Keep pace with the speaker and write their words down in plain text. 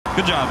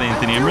Good job,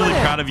 Anthony. I'm really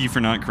proud of you for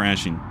not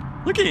crashing.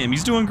 Look at him.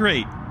 He's doing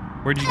great.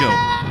 Where'd you go?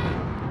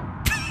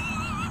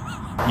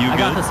 You I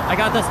got this. I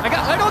got this. I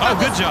got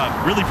good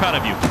job. Really proud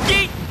of you.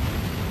 Yeet!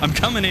 I'm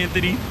coming,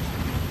 Anthony.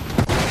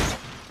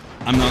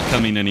 I'm not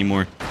coming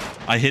anymore.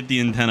 I hit the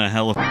antenna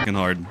hella fucking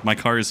hard. My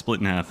car is split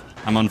in half.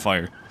 I'm on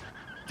fire.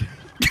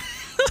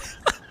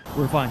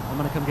 We're fine. I'm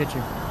gonna come get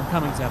you. I'm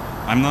coming, Zeb.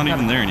 I'm not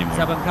even there anymore.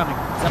 Zeb, I'm coming.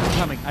 Zeb, I'm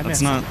coming. I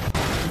missed. That's not...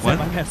 What?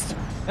 Zeb, I missed.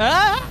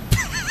 Ah!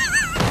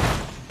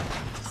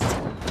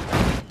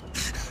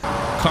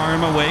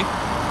 Karma way.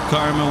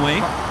 Karma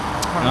way.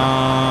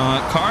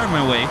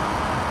 Karma way.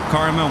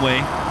 Karma way.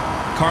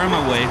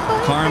 Karma way.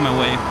 Karma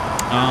way.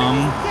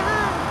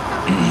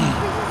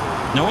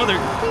 No other.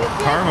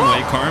 Karma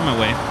way. Karma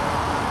way.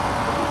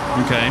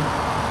 Okay.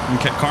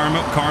 Okay. Karma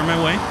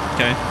way.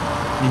 Okay.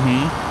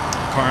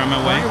 Karma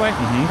way. Karma way.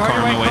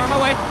 Karma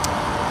way.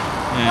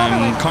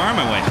 And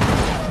karma way.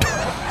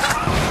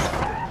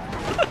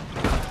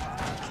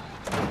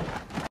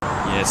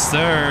 Yes,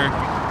 sir.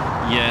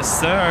 Yes,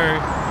 sir.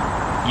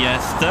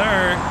 Yes,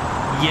 sir.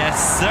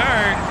 Yes,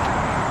 sir.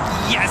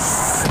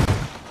 Yes.